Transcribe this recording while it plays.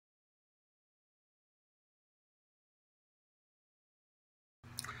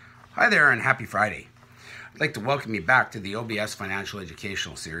Hi there and happy Friday. I'd like to welcome you back to the O.B.S. Financial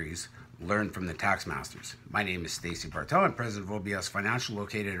Educational Series, Learn from the Tax Masters. My name is Stacey Bartel. I'm president of O.B.S. Financial,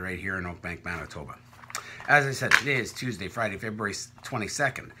 located right here in Oakbank, Manitoba. As I said, today is Tuesday, Friday, February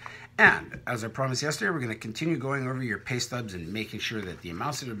 22nd. And as I promised yesterday, we're going to continue going over your pay stubs and making sure that the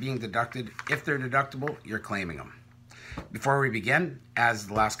amounts that are being deducted, if they're deductible, you're claiming them. Before we begin, as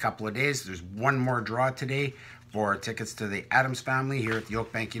the last couple of days, there's one more draw today for tickets to the Adams family here at the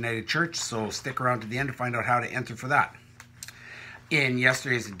Oakbank United Church, so stick around to the end to find out how to enter for that. In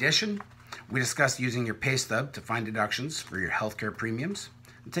yesterday's edition, we discussed using your pay stub to find deductions for your healthcare premiums.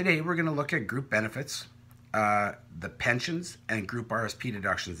 Today, we're going to look at group benefits, the pensions, and group RSP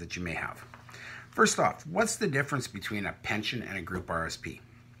deductions that you may have. First off, what's the difference between a pension and a group RSP?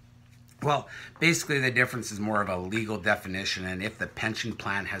 Well, basically the difference is more of a legal definition and if the pension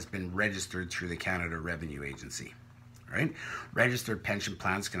plan has been registered through the Canada Revenue Agency. Right? Registered pension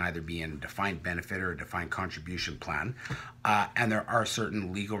plans can either be in a defined benefit or a defined contribution plan, and there are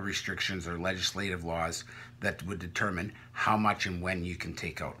certain legal restrictions or legislative laws that would determine how much and when you can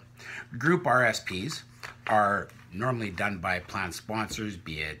take out. Group RSPs are normally done by plan sponsors,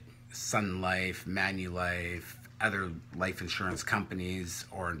 be it Sun Life, Manulife, other life insurance companies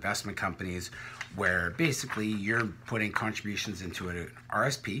or investment companies, where basically you're putting contributions into an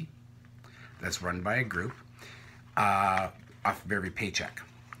RSP that's run by a group off of every paycheck.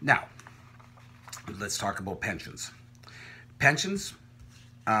 Now, let's talk about pensions. Pensions,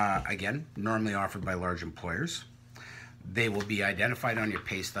 again, normally offered by large employers. They will be identified on your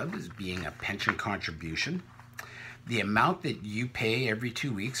pay stub as being a pension contribution. The amount that you pay every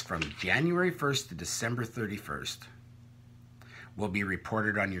 2 weeks from January 1st to December 31st will be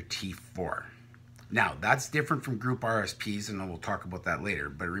reported on your T4. Now, that's different from group RSPs, and we'll talk about that later.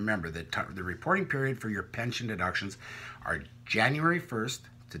 But remember that the reporting period for your pension deductions are January 1st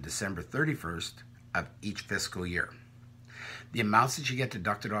to December 31st of each fiscal year. The amounts that you get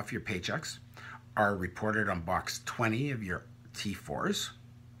deducted off your paychecks are reported on box 20 of your T4s.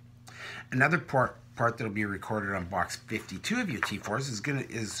 Another part that'll be recorded on box 52 of your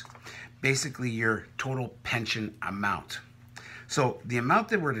T4s is basically your total pension amount. So the amount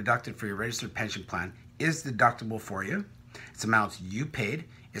that were deducted for your registered pension plan is deductible for you. It's amounts you paid.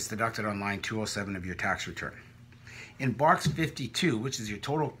 It's deducted on line 207 of your tax return. In box 52, which is your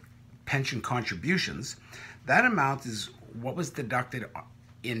total pension contributions, that amount is what was deducted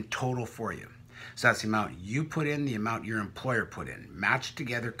in total for you. So that's the amount you put in, the amount your employer put in, matched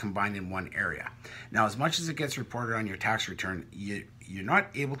together, combined in one area. Now, as much as it gets reported on your tax return, you're not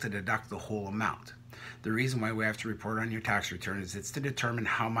able to deduct the whole amount. The reason why we have to report on your tax return is it's to determine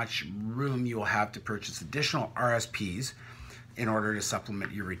how much room you will have to purchase additional RSPs in order to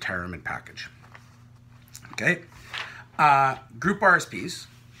supplement your retirement package. Okay? Group RSPs,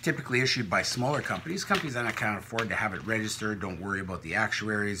 typically issued by smaller companies that can't afford to have it registered, don't worry about the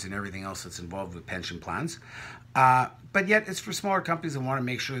actuaries and everything else that's involved with pension plans. But yet it's for smaller companies that want to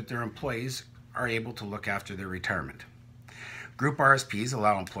make sure that their employees are able to look after their retirement. Group RSPs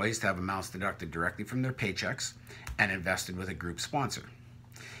allow employees to have amounts deducted directly from their paychecks and invested with a group sponsor.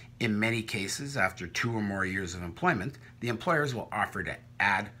 In many cases, after 2 or more years of employment, the employers will offer to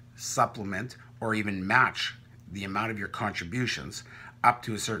add, supplement, or even match the amount of your contributions up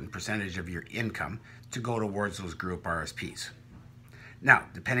to a certain percentage of your income to go towards those group RSPs. Now,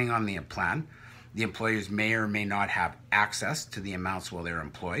 depending on the plan, the employers may or may not have access to the amounts while they're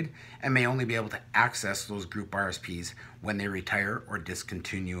employed and may only be able to access those group RSPs when they retire or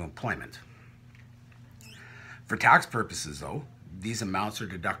discontinue employment. For tax purposes, though, these amounts are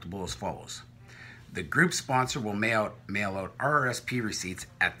deductible as follows. The group sponsor will mail out RRSP receipts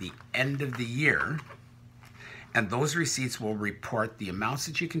at the end of the year, and those receipts will report the amounts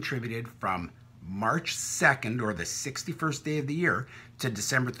that you contributed from March 2nd, or the 61st day of the year, to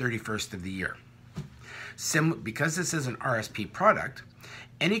December 31st of the year. Because this is an RSP product,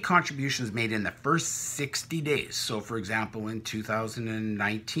 any contributions made in the first 60 days, so for example in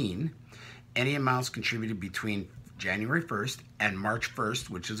 2019, any amounts contributed between January 1st and March 1st,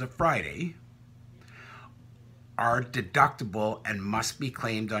 which is a Friday, are deductible and must be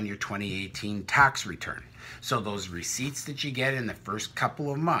claimed on your 2018 tax return. So those receipts that you get in the first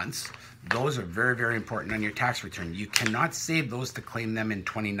couple of months, those are very, very important on your tax return. You cannot save those to claim them in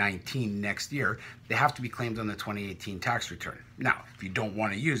 2019 next year. They have to be claimed on the 2018 tax return. Now, if you don't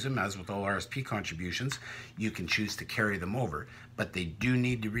want to use them, as with all RSP contributions, you can choose to carry them over, but they do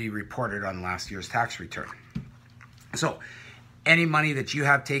need to be reported on last year's tax return. So any money that you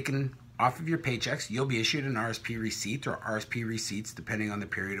have taken off of your paychecks, you'll be issued an RSP receipt or RSP receipts depending on the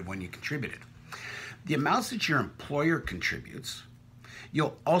period of when you contributed. The amounts that your employer contributes,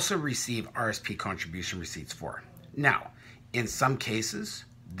 you'll also receive RSP contribution receipts for. Now, in some cases,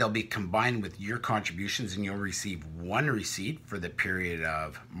 they'll be combined with your contributions and you'll receive one receipt for the period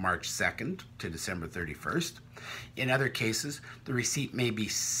of March 2nd to December 31st. In other cases, the receipt may be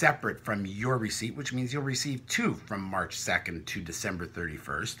separate from your receipt, which means you'll receive two from March 2nd to December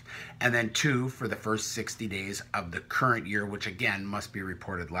 31st, and then two for the first 60 days of the current year, which again must be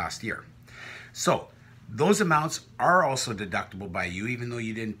reported last year. So those amounts are also deductible by you, even though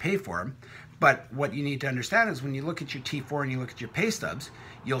you didn't pay for them. But what you need to understand is when you look at your T4 and you look at your pay stubs,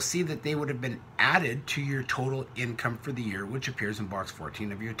 you'll see that they would have been added to your total income for the year, which appears in box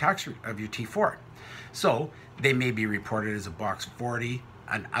 14 of your T4. So they may be reported as a box 40,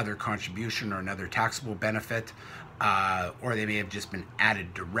 an other contribution or another taxable benefit, or they may have just been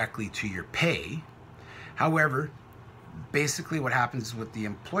added directly to your pay. However, basically what happens with the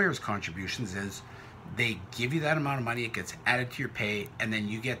employer's contributions is they give you that amount of money, it gets added to your pay, and then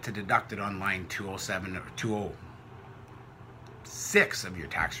you get to deduct it on line 207 or 206 of your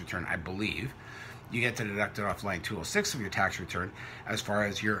tax return, I believe. You get to deduct it off line 206 of your tax return as far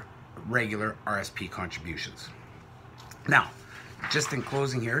as your regular RSP contributions. Now, just in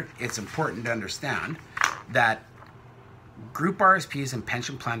closing here, it's important to understand that group RSPs and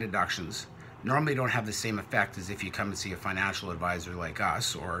pension plan deductions normally don't have the same effect as if you come and see a financial advisor like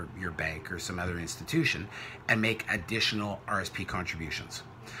us or your bank or some other institution and make additional RSP contributions.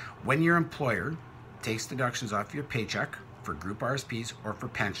 When your employer takes deductions off your paycheck for group RSPs or for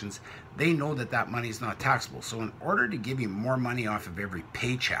pensions, they know that that money is not taxable. So in order to give you more money off of every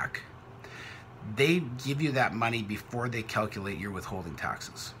paycheck, they give you that money before they calculate your withholding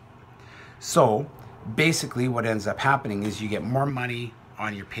taxes. So basically what ends up happening is you get more money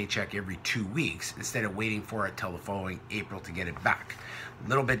on your paycheck every 2 weeks instead of waiting for it till the following April to get it back. A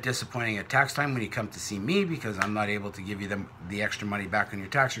little bit disappointing at tax time when you come to see me because I'm not able to give you the extra money back on your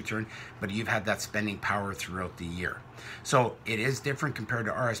tax return, but you've had that spending power throughout the year. So it is different compared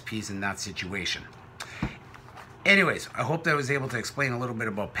to RSPs in that situation. Anyways, I hope that I was able to explain a little bit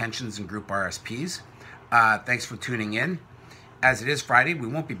about pensions and group RSPs. Thanks for tuning in. As it is Friday, we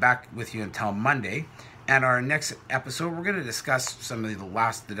won't be back with you until Monday. And our next episode, we're going to discuss some of the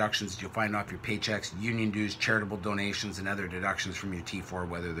last deductions that you'll find off your paychecks, union dues, charitable donations, and other deductions from your T4,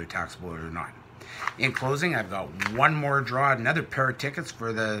 whether they're taxable or not. In closing, I've got one more draw, another pair of tickets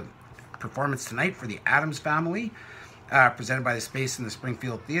for the performance tonight for the Addams Family, presented by the Space in the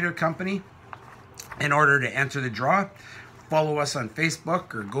Springfield Theater Company. In order to enter the draw, follow us on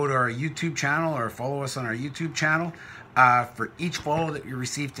Facebook or go to our YouTube channel or follow us on our YouTube channel. For each follow that you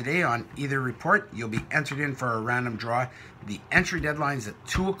receive today on either report, you'll be entered in for a random draw. The entry deadline is at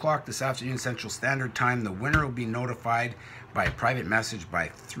 2 o'clock this afternoon Central Standard Time. The winner will be notified by a private message by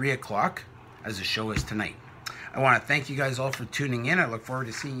 3 o'clock as the show is tonight. I want to thank you guys all for tuning in. I look forward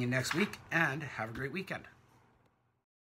to seeing you next week and have a great weekend.